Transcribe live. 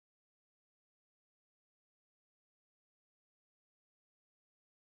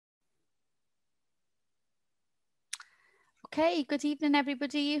Okay, good evening,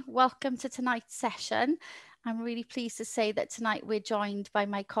 everybody. Welcome to tonight's session. I'm really pleased to say that tonight we're joined by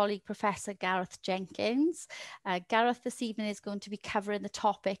my colleague, Professor Gareth Jenkins. Gareth this evening is going to be covering the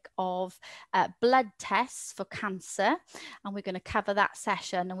topic of blood tests for cancer, and we're going to cover that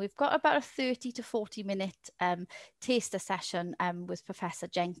session. And we've got about a 30 to 40 minute taster session with Professor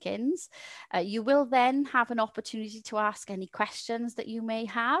Jenkins. You will then have an opportunity to ask any questions that you may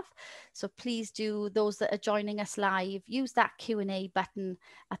have. So please do, those that are joining us live, use that Q&A button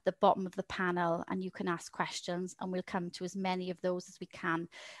at the bottom of the panel and you can ask questions and we'll come to as many of those as we can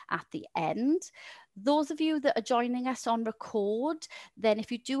at the end. Those of you that are joining us on record, then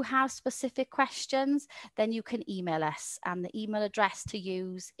if you do have specific questions, then you can email us, and the email address to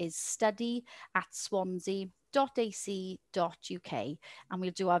use is study@swansea.ac.uk, and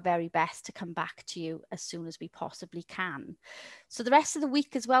we'll do our very best to come back to you as soon as we possibly can. So the rest of the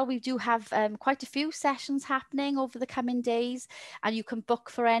week as well, we do have quite a few sessions happening over the coming days, and you can book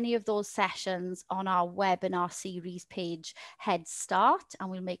for any of those sessions on our webinar series page, Head Start, and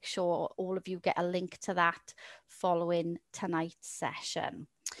we'll make sure all of you get a link to that following tonight's session.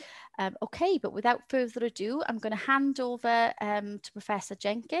 Okay, but without further ado, I'm going to hand over to Professor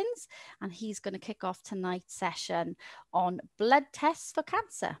Jenkins, and he's going to kick off tonight's session on blood tests for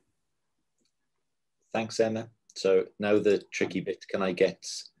cancer. Thanks, Emma. So now the tricky bit, can I get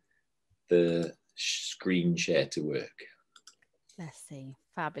the screen share to work? Let's see.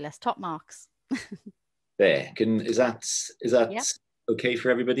 Fabulous. Top marks. There. Is that Yep. okay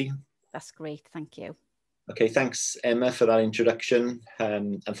for everybody? That's great. Thank you. Okay, thanks, Emma, for that introduction.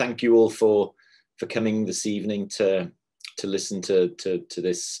 And thank you all for coming this evening to listen to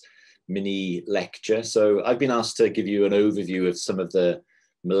this mini lecture. So I've been asked to give you an overview of some of the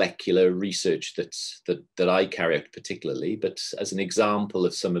molecular research that I carry out particularly, but as an example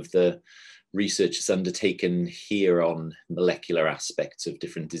of some of the research that's undertaken here on molecular aspects of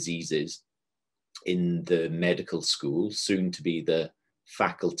different diseases in the medical school, soon to be the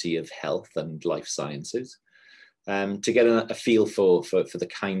Faculty of Health and Life Sciences, to get a feel for the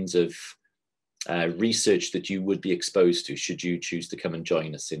kinds of research that you would be exposed to should you choose to come and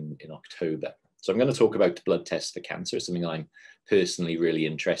join us in October. So I'm going to talk about blood tests for cancer, something I'm personally really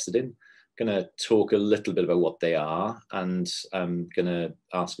interested in. I'm going to talk a little bit about what they are, and I'm going to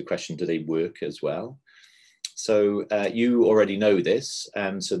ask a question, do they work as well? So you already know this,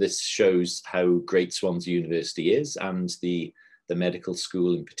 so this shows how great Swansea University is, and the medical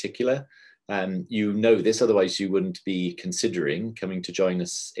school in particular. You know this, otherwise you wouldn't be considering coming to join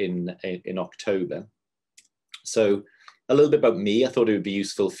us in October. So a little bit about me. I thought it would be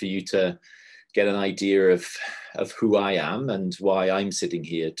useful for you to get an idea of who I am and why I'm sitting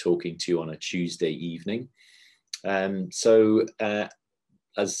here talking to you on a Tuesday evening.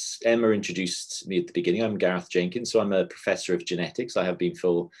 As Emma introduced me at the beginning, I'm Gareth Jenkins, so I'm a professor of genetics. I have been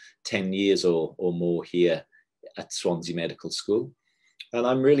for 10 years or more here at Swansea Medical School. And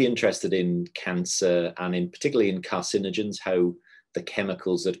I'm really interested in cancer, and particularly in carcinogens, how the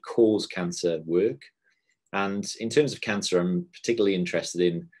chemicals that cause cancer work. And in terms of cancer, I'm particularly interested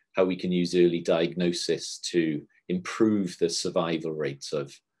in how we can use early diagnosis to improve the survival rates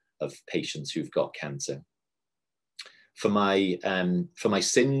of patients who've got cancer. For my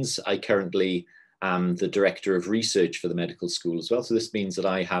sins, I currently am the director of research for the medical school as well. So this means that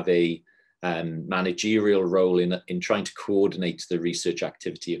I have a managerial role in trying to coordinate the research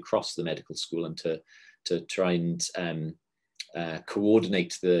activity across the medical school, and to try and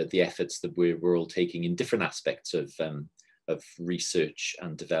coordinate the efforts that we're all taking in different aspects of research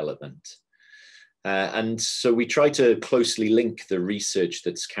and development. And so we try to closely link the research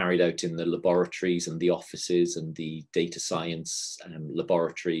that's carried out in the laboratories and the offices and the data science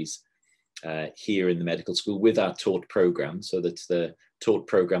laboratories here in the medical school with our taught programs, so that the taught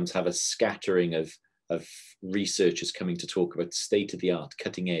programs have a scattering of researchers coming to talk about state-of-the-art,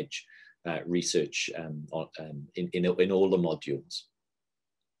 cutting-edge research in all the modules.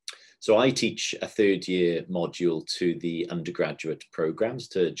 So I teach a third-year module to the undergraduate programs,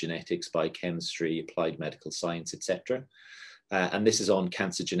 to genetics, biochemistry, applied medical science, etc. And this is on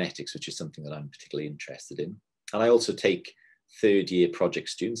cancer genetics, which is something that I'm particularly interested in. And I also take third-year project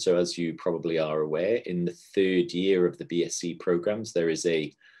students. So as you probably are aware, in the third year of the BSc programs, there is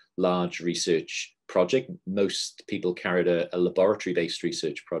a large research project. Most people carried a laboratory-based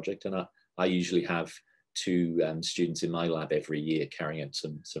research project, and I usually have two students in my lab every year carrying out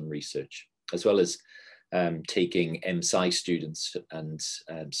some research, as well as taking MSci students and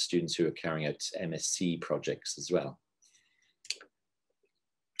students who are carrying out MSc projects as well.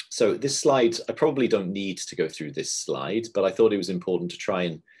 So this slide, I probably don't need to go through this slide, but I thought it was important to try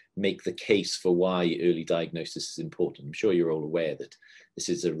and make the case for why early diagnosis is important. I'm sure you're all aware that this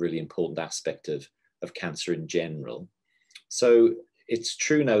is a really important aspect of cancer in general. So it's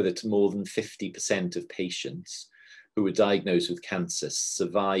true now that more than 50% of patients who are diagnosed with cancer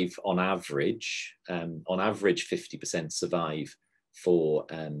survive on average. On average, 50% survive for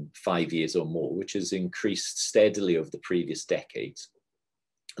 5 years or more, which has increased steadily over the previous decades.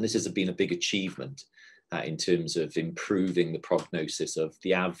 And this has been a big achievement in terms of improving the prognosis of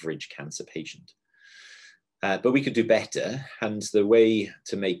the average cancer patient. But we could do better, and the way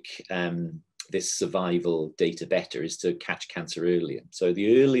to make this survival data better is to catch cancer earlier. So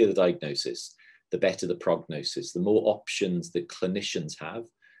the earlier the diagnosis, the better the prognosis, the more options that clinicians have,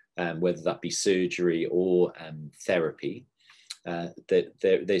 whether that be surgery or therapy,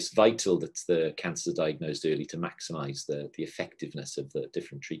 it's vital that the cancer is diagnosed early to maximize the effectiveness of the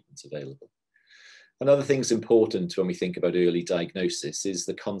different treatments available. Another thing that's important when we think about early diagnosis is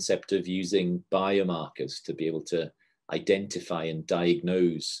the concept of using biomarkers to be able to identify and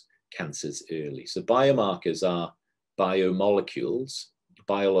diagnose cancers early. So biomarkers are biomolecules,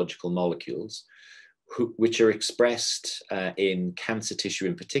 biological molecules, which are expressed in cancer tissue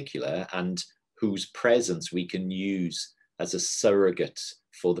in particular, and whose presence we can use as a surrogate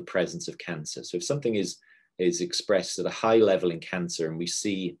for the presence of cancer. So if something is expressed at a high level in cancer, and we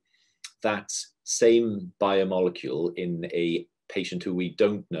see that same biomolecule in a patient who we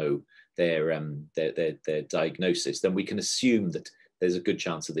don't know their diagnosis, then we can assume that there's a good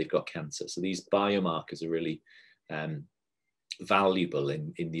chance that they've got cancer. So these biomarkers are really valuable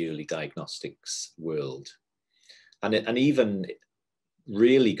in the early diagnostics world. And even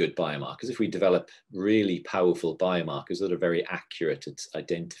really good biomarkers, if we develop really powerful biomarkers that are very accurate at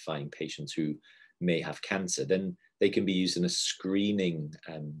identifying patients who may have cancer, then they can be used in a screening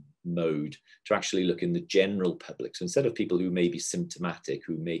mode to actually look in the general public. So instead of people who may be symptomatic,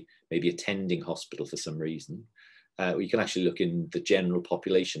 who may be attending hospital for some reason, we can actually look in the general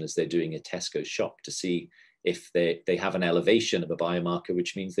population as they're doing a Tesco shop to see if they have an elevation of a biomarker,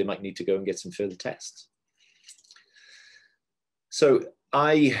 which means they might need to go and get some further tests. So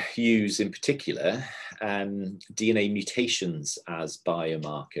I use in particular DNA mutations as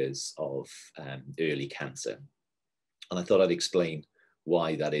biomarkers of early cancer. And I thought I'd explain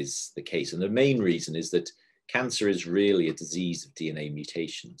why that is the case. And the main reason is that cancer is really a disease of DNA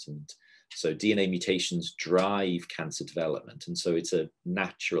mutations. And so DNA mutations drive cancer development. And so it's a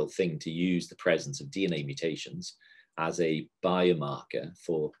natural thing to use the presence of DNA mutations as a biomarker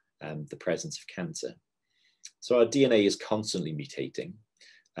for the presence of cancer. So our DNA is constantly mutating.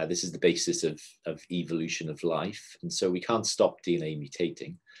 This is the basis of evolution of life. And so we can't stop DNA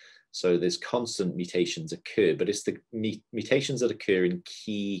mutating. So there's constant mutations occur, but it's the mutations that occur in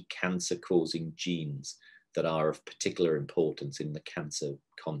key cancer-causing genes that are of particular importance in the cancer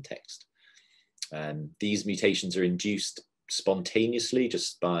context. These mutations are induced spontaneously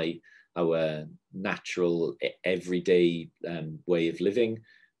just by our natural everyday way of living,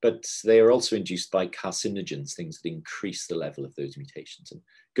 but they are also induced by carcinogens, things that increase the level of those mutations. And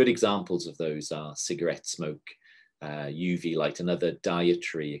good examples of those are cigarette smoke, UV light, and other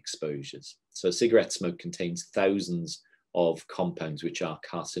dietary exposures. So cigarette smoke contains thousands of compounds which are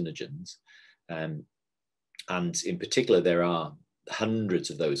carcinogens. And in particular, there are hundreds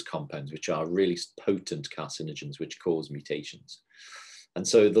of those compounds which are really potent carcinogens which cause mutations. And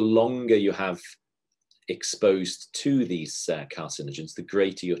so the longer you have exposed to these carcinogens, the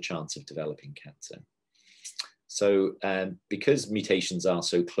greater your chance of developing cancer. So because mutations are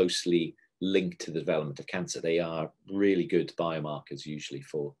so closely linked to the development of cancer, they are really good biomarkers usually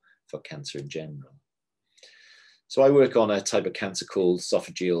for cancer in general. So I work on a type of cancer called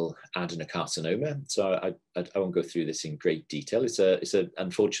esophageal adenocarcinoma. So I won't go through this in great detail. It's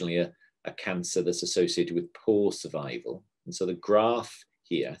unfortunately a cancer that's associated with poor survival. And so the graph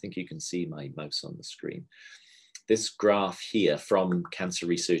here, I think you can see my mouse on the screen. This graph here from Cancer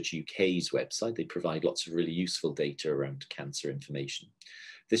Research UK's website, they provide lots of really useful data around cancer information.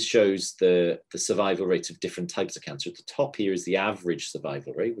 This shows the survival rates of different types of cancer. At the top here is the average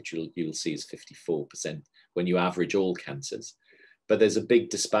survival rate, which you'll see is 54% when you average all cancers. But there's a big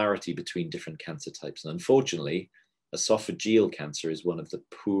disparity between different cancer types. And unfortunately, esophageal cancer is one of the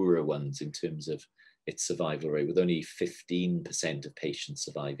poorer ones in terms of its survival rate, with only 15% of patients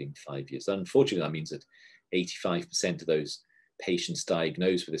surviving 5 years. Unfortunately, that means that 85% of those patients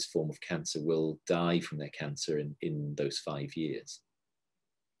diagnosed with this form of cancer will die from their cancer in those 5 years.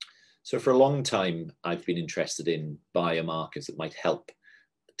 So for a long time, I've been interested in biomarkers that might help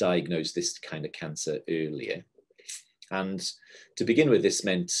diagnose this kind of cancer earlier. And to begin with, this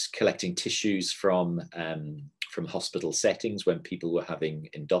meant collecting tissues from from hospital settings when people were having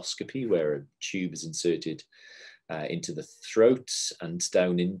endoscopy, where a tube is inserted into the throat and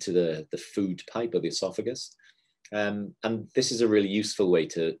down into the food pipe or the esophagus. And this is a really useful way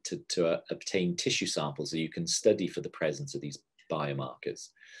to obtain tissue samples that you can study for the presence of these biomarkers.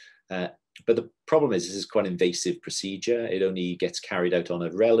 But the problem is this is quite an invasive procedure. It only gets carried out on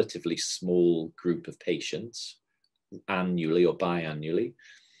a relatively small group of patients annually or biannually.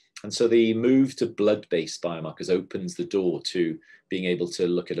 And so the move to blood-based biomarkers opens the door to being able to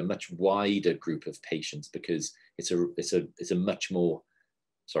look at a much wider group of patients, because it's a much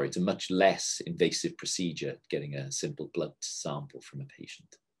less invasive procedure getting a simple blood sample from a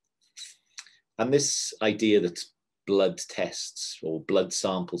patient. And this idea that blood tests or blood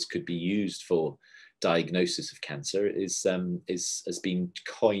samples could be used for diagnosis of cancer has been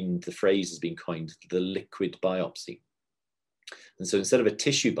coined, the phrase has been coined, the liquid biopsy. And so instead of a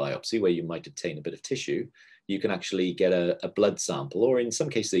tissue biopsy, where you might obtain a bit of tissue, you can actually get a blood sample, or in some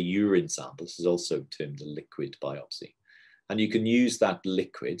cases a urine sample. This is also termed a liquid biopsy. And you can use that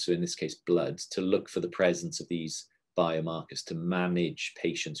liquid, so in this case blood, to look for the presence of these biomarkers to manage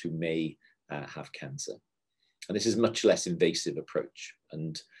patients who may have cancer. And this is a much less invasive approach.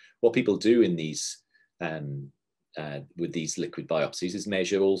 And what people do in these with these liquid biopsies is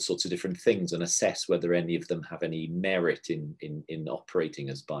measure all sorts of different things and assess whether any of them have any merit in operating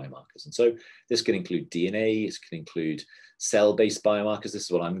as biomarkers. And so this can include DNA, this can include cell-based biomarkers. This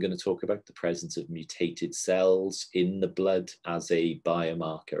is what I'm going to talk about, the presence of mutated cells in the blood as a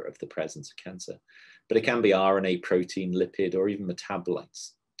biomarker of the presence of cancer. But it can be RNA, protein, lipid, or even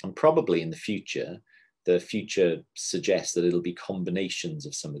metabolites. And probably in the future suggests that it'll be combinations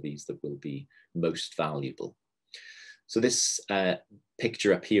of some of these that will be most valuable. So this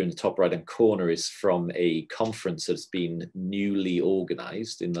picture up here in the top right-hand corner is from a conference that's been newly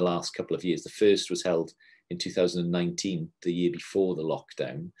organized in the last couple of years. The first was held in 2019, the year before the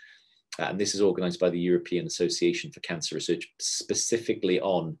lockdown. And this is organized by the European Association for Cancer Research, specifically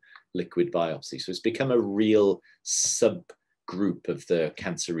on liquid biopsy. So it's become a real subgroup of the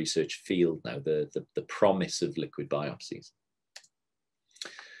cancer research field now, the promise of liquid biopsies.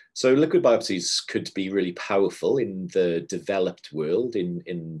 So liquid biopsies could be really powerful in the developed world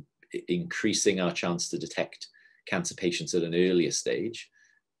in increasing our chance to detect cancer patients at an earlier stage.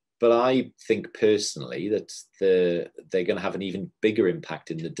 But I think personally that they're going to have an even bigger impact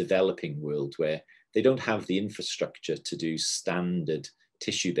in the developing world, where they don't have the infrastructure to do standard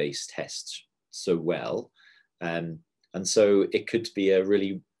tissue-based tests so well. And so it could be a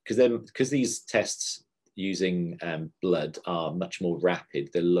really, because these tests using blood are much more rapid,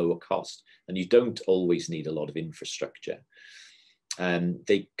 they're lower cost, and you don't always need a lot of infrastructure.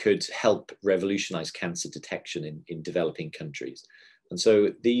 They could help revolutionize cancer detection in developing countries. And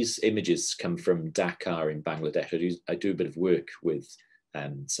so these images come from Dhaka in Bangladesh. I do a bit of work with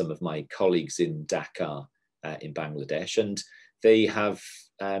some of my colleagues in Dhaka in Bangladesh, and they have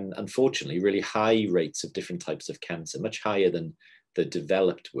unfortunately really high rates of different types of cancer, much higher than the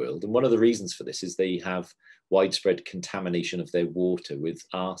developed world. And one of the reasons for this is they have widespread contamination of their water with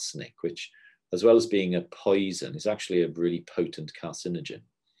arsenic, which, as well as being a poison, is actually a really potent carcinogen.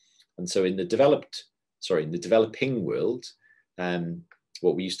 And so in the developing world,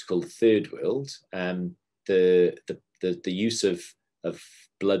 what we used to call the third world, the use of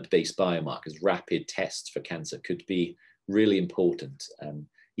blood-based biomarkers, rapid tests for cancer, could be really important,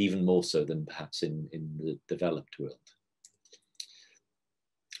 even more so than perhaps in the developed world.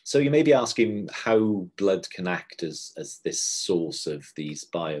 So you may be asking how blood can act as this source of these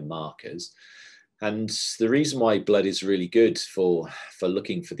biomarkers. And the reason why blood is really good for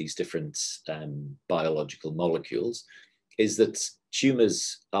looking for these different biological molecules is that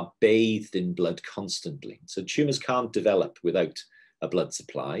tumors are bathed in blood constantly. So tumors can't develop without a blood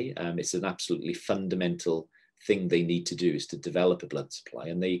supply. It's an absolutely fundamental thing they need to do, is to develop a blood supply.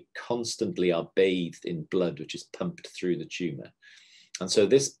 And they constantly are bathed in blood, which is pumped through the tumor. And so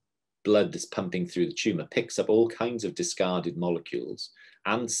this blood that's pumping through the tumor picks up all kinds of discarded molecules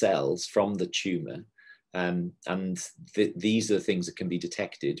and cells from the tumor. These are the things that can be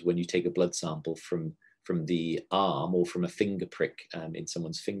detected when you take a blood sample from the arm or from a finger prick in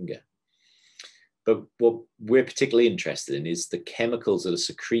someone's finger. But what we're particularly interested in is the chemicals that are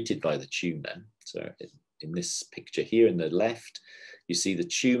secreted by the tumor. So in this picture here in the left, you see the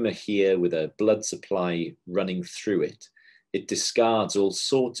tumor here with a blood supply running through it. It discards all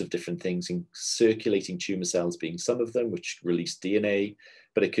sorts of different things, in circulating tumor cells being some of them, which release DNA,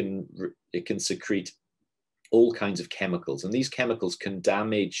 but it can secrete all kinds of chemicals. And these chemicals can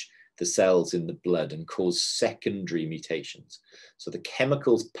damage the cells in the blood and cause secondary mutations. So the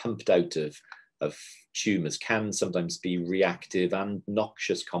chemicals pumped out of of tumours can sometimes be reactive and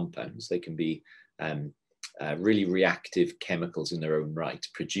noxious compounds. They can be really reactive chemicals in their own right,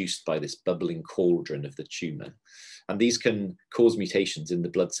 produced by this bubbling cauldron of the tumour. And these can cause mutations in the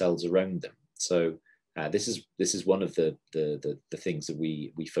blood cells around them. So this is one of the things that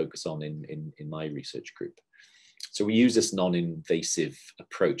we focus on in my research group. So we use this non-invasive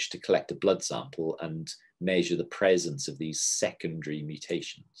approach to collect a blood sample and measure the presence of these secondary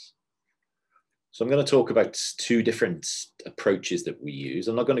mutations. So I'm going to talk about two different approaches that we use.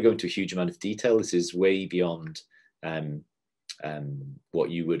 I'm not going to go into a huge amount of detail. This is way beyond what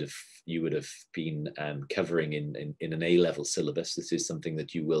you would have been covering in an A-level syllabus. This is something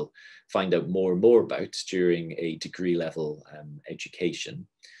that you will find out more and more about during a degree level education.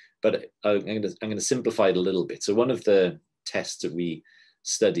 But I'm going to simplify it a little bit. So one of the tests that we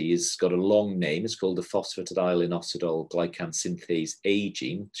study has got a long name. It's called the phosphatidylinositol glycan synthase A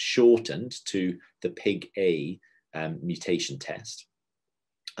gene, shortened to the PIG-A mutation test.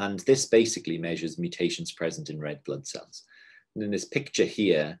 And this basically measures mutations present in red blood cells. And in this picture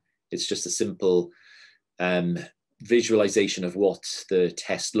here, it's just a simple visualization of what the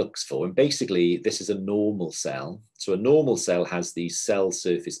test looks for. And basically, this is a normal cell. So a normal cell has these cell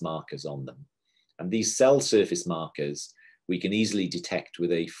surface markers on them. And these cell surface markers we can easily detect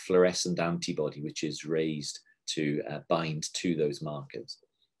with a fluorescent antibody, which is raised to bind to those markers.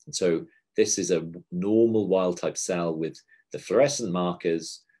 And so this is a normal wild type cell with the fluorescent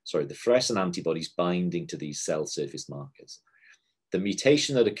antibodies binding to these cell surface markers. The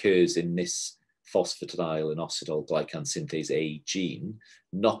mutation that occurs in this phosphatidylinositol glycan synthase A gene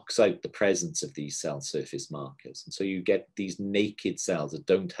knocks out the presence of these cell surface markers. And so you get these naked cells that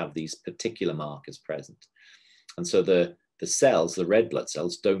don't have these particular markers present. And so the cells, the red blood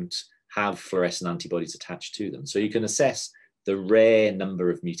cells, don't have fluorescent antibodies attached to them. So you can assess the rare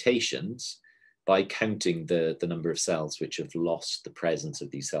number of mutations by counting the number of cells which have lost the presence of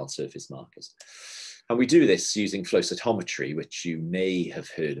these cell surface markers. And we do this using flow cytometry, which you may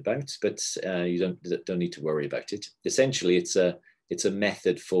have heard about, but you don't need to worry about it. Essentially, it's a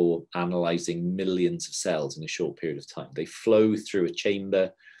method for analyzing millions of cells in a short period of time. They flow through a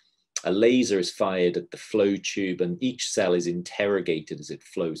chamber. A laser is fired at the flow tube, and each cell is interrogated as it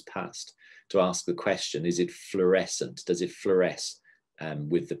flows past to ask the question, is it fluorescent? Does it fluoresce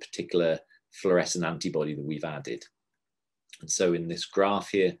with the particular fluorescent antibody that we've added? And so in this graph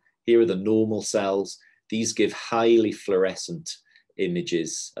here are the normal cells. These give highly fluorescent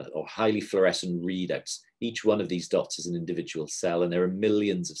images or highly fluorescent readouts. Each one of these dots is an individual cell, and there are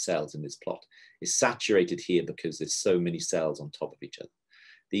millions of cells in this plot. It's saturated here because there's so many cells on top of each other.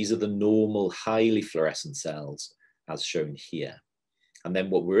 These are the normal, highly fluorescent cells as shown here. And then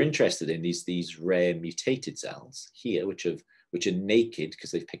what we're interested in is these rare mutated cells here, which are naked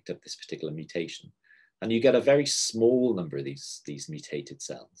because they've picked up this particular mutation. And you get a very small number of these mutated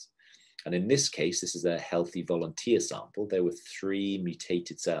cells. And in this case, this is a healthy volunteer sample. There were 3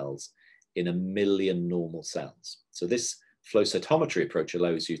 mutated cells in 1 million normal cells. So this flow cytometry approach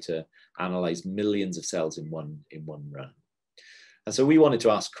allows you to analyze millions of cells in one run. And so we wanted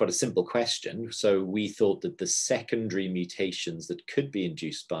to ask quite a simple question. So we thought that the secondary mutations that could be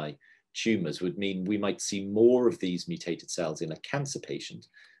induced by tumors would mean we might see more of these mutated cells in a cancer patient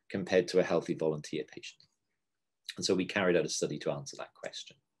compared to a healthy volunteer patient. And so we carried out a study to answer that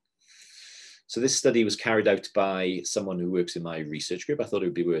question. So this study was carried out by someone who works in my research group. I thought it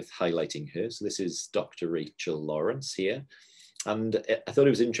would be worth highlighting her. So this is Dr. Rachel Lawrence here. And I thought it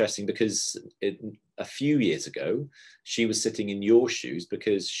was interesting because a few years ago, she was sitting in your shoes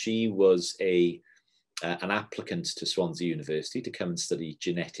because she was an applicant to Swansea University to come and study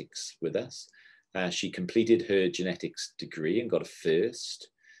genetics with us. She completed her genetics degree and got a first.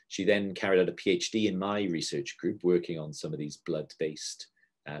 She then carried out a PhD in my research group, working on some of these blood-based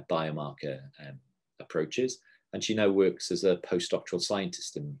biomarker approaches. And she now works as a postdoctoral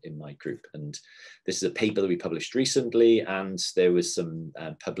scientist in my group. And this is a paper that we published recently, and there was some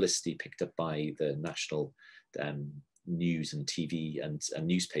publicity picked up by the national news and TV and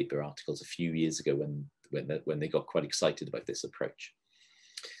newspaper articles a few years ago when they got quite excited about this approach.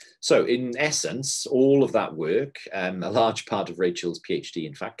 So in essence, all of that work, a large part of Rachel's PhD,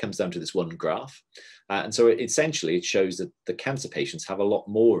 in fact, comes down to this one graph. And so essentially it shows that the cancer patients have a lot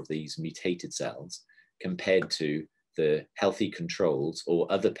more of these mutated cells compared to the healthy controls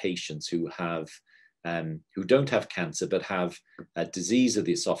or other patients who don't have cancer but have a disease of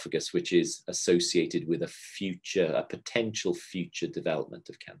the esophagus which is associated with a potential future development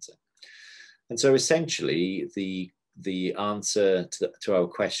of cancer. And so essentially the answer to our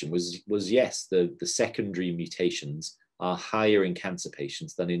question was yes, the secondary mutations are higher in cancer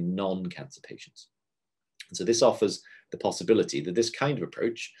patients than in non-cancer patients. And so this offers the possibility that this kind of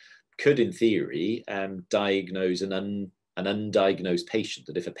approach could, in theory, diagnose an undiagnosed patient.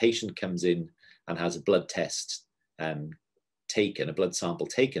 That if a patient comes in and has a blood test taken, a blood sample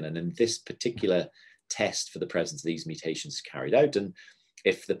taken, and then this particular test for the presence of these mutations is carried out, and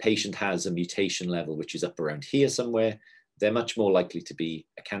if the patient has a mutation level which is up around here somewhere, they're much more likely to be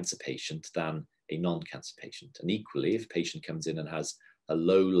a cancer patient than a non-cancer patient. And equally, if a patient comes in and has a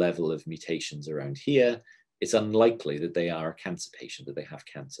low level of mutations around here, it's unlikely that they are a cancer patient, that they have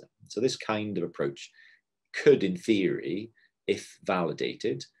cancer. So this kind of approach could, in theory, if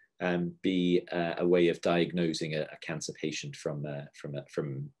validated, be a way of diagnosing a cancer patient from a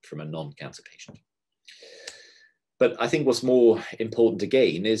non-cancer patient. But I think what's more important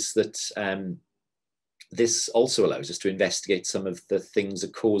again is that this also allows us to investigate some of the things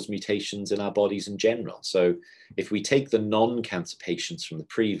that cause mutations in our bodies in general. So if we take the non-cancer patients from the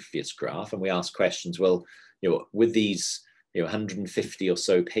previous graph and we ask questions, well, with these 150 or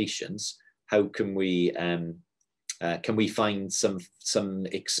so patients, how can we find some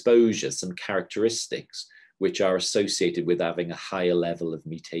exposure, some characteristics which are associated with having a higher level of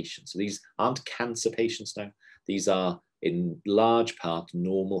mutation? So these aren't cancer patients now. These are in large part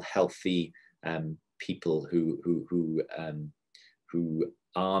normal, healthy people who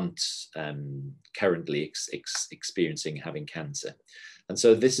aren't currently experiencing having cancer. And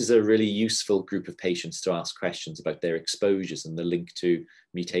so this is a really useful group of patients to ask questions about their exposures and the link to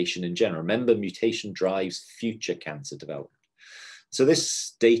mutation in general. Remember, mutation drives future cancer development. So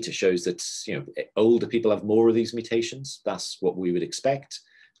this data shows that older people have more of these mutations. That's what we would expect.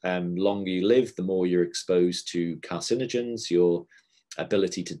 Longer you live, the more you're exposed to carcinogens. Your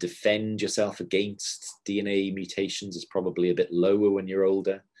ability to defend yourself against DNA mutations is probably a bit lower when you're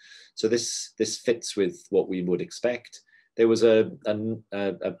older. So this fits with what we would expect. There was a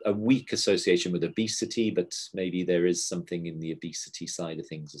weak association with obesity, but maybe there is something in the obesity side of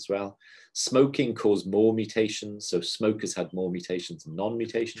things as well. Smoking caused more mutations, so smokers had more mutations than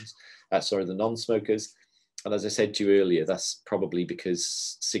the non-smokers. And as I said to you earlier, that's probably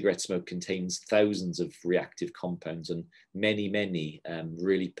because cigarette smoke contains thousands of reactive compounds and many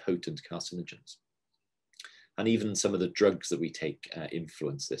really potent carcinogens. And even some of the drugs that we take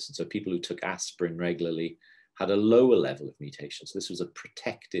influence this. And so people who took aspirin regularly had a lower level of mutation. So this was a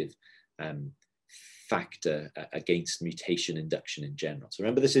protective factor against mutation induction in general. So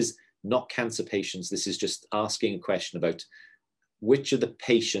remember, this is not cancer patients. This is just asking a question about which of the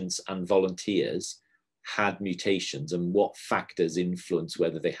patients and volunteers had mutations and what factors influence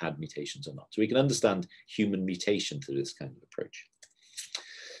whether they had mutations or not. So we can understand human mutation through this kind of approach.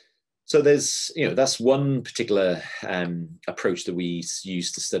 So there's, that's one particular approach that we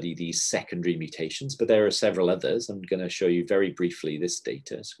use to study these secondary mutations, but there are several others. I'm going to show you very briefly this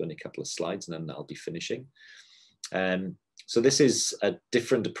data. It's only a couple of slides and then I'll be finishing. So this is a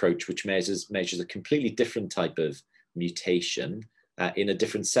different approach which measures a completely different type of mutation in a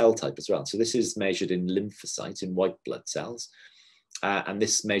different cell type as well. So this is measured in lymphocytes, in white blood cells, and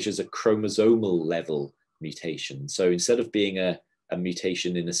this measures a chromosomal level mutation. So instead of being a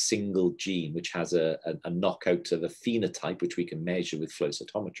mutation in a single gene, which has a knockout of a phenotype, which we can measure with flow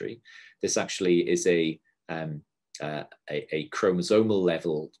cytometry, this actually is a chromosomal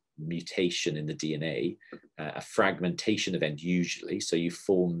level mutation in the DNA, a fragmentation event usually. So you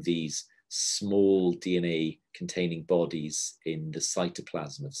form these small DNA containing bodies in the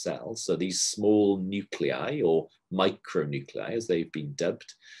cytoplasm of cells. So these small nuclei, or micronuclei as they've been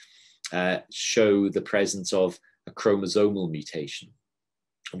dubbed, show the presence of a chromosomal mutation.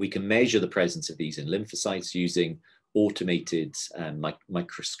 We can measure the presence of these in lymphocytes using automated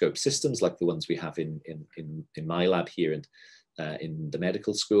microscope systems like the ones we have in my lab here and in the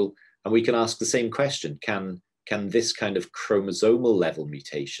medical school. And we can ask the same question: can this kind of chromosomal level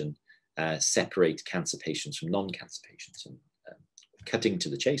mutation separate cancer patients from non-cancer patients? And cutting to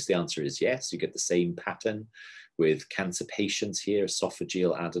the chase, the answer is yes. You get the same pattern with cancer patients here,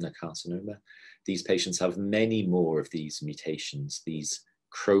 esophageal adenocarcinoma. These patients have many more of these mutations, these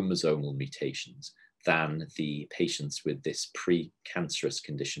chromosomal mutations, than the patients with this pre-cancerous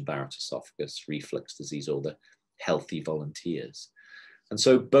condition, Barrett's esophagus, reflux disease, or the healthy volunteers. And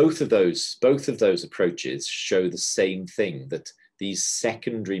so both of those approaches show the same thing, that these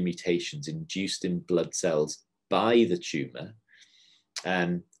secondary mutations induced in blood cells by the tumor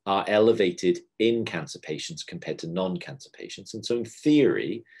are elevated in cancer patients compared to non-cancer patients. And so in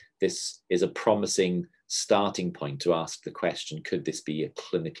theory, this is a promising starting point to ask the question, could this be a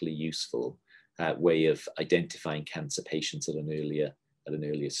clinically useful way of identifying cancer patients at an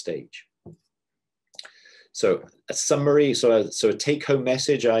earlier stage? So a summary, so a take-home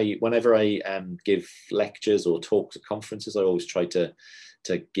message. Whenever I give lectures or talks at conferences, I always try to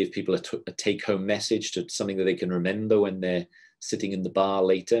give people a take-home message, to something that they can remember when they're sitting in the bar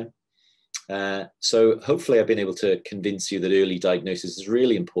later. So hopefully I've been able to convince you that early diagnosis is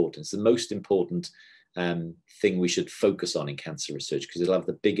really important. It's the most important thing we should focus on in cancer research, because it'll have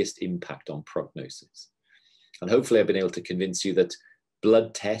the biggest impact on prognosis. And hopefully I've been able to convince you that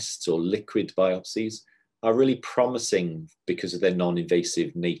blood tests or liquid biopsies are really promising because of their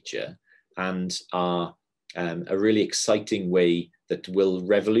non-invasive nature, and are a really exciting way that will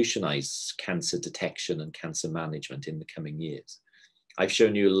revolutionize cancer detection and cancer management in the coming years. I've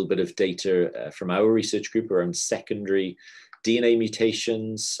shown you a little bit of data from our research group around secondary DNA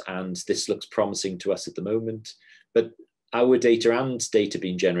mutations, and this looks promising to us at the moment. But our data and data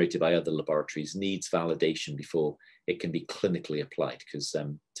being generated by other laboratories needs validation before it can be clinically applied, because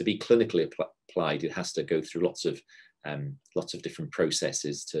to be clinically applied, it has to go through lots of different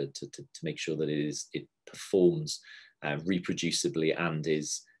processes to make sure that it performs reproducibly and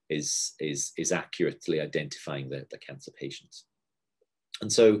is accurately identifying the cancer patients.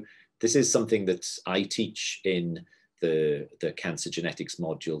 And so this is something that I teach in the cancer genetics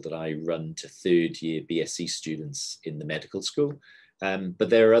module that I run to third-year BSc students in the medical school. But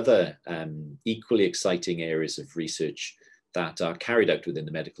there are other equally exciting areas of research that are carried out within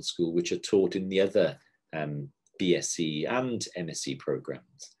the medical school, which are taught in the other BSc and MSc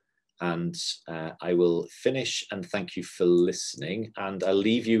programs. And I will finish and thank you for listening. And I'll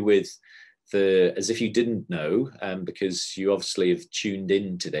leave you with as if you didn't know, because you obviously have tuned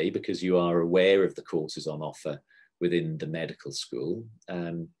in today because you are aware of the courses on offer within the medical school.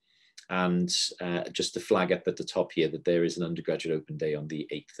 And just to flag up at the top here that there is an undergraduate open day on the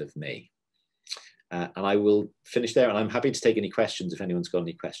 8th of May. And I will finish there, and I'm happy to take any questions if anyone's got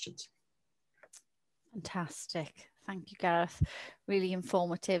any questions. Fantastic. Thank you, Gareth. Really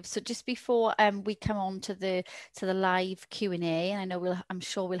informative. So just before we come on to the live Q&A, and I know I'm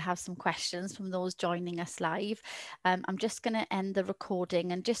sure we'll have some questions from those joining us live. I'm just going to end the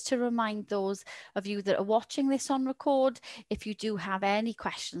recording, and just to remind those of you that are watching this on record, if you do have any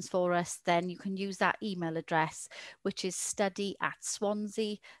questions for us, then you can use that email address, which is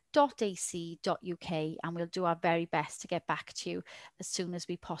study@swansea.ac.uk, and we'll do our very best to get back to you as soon as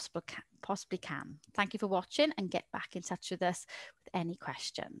we possibly can. Thank you for watching, and get back in touch with us with any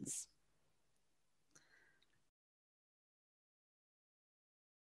questions.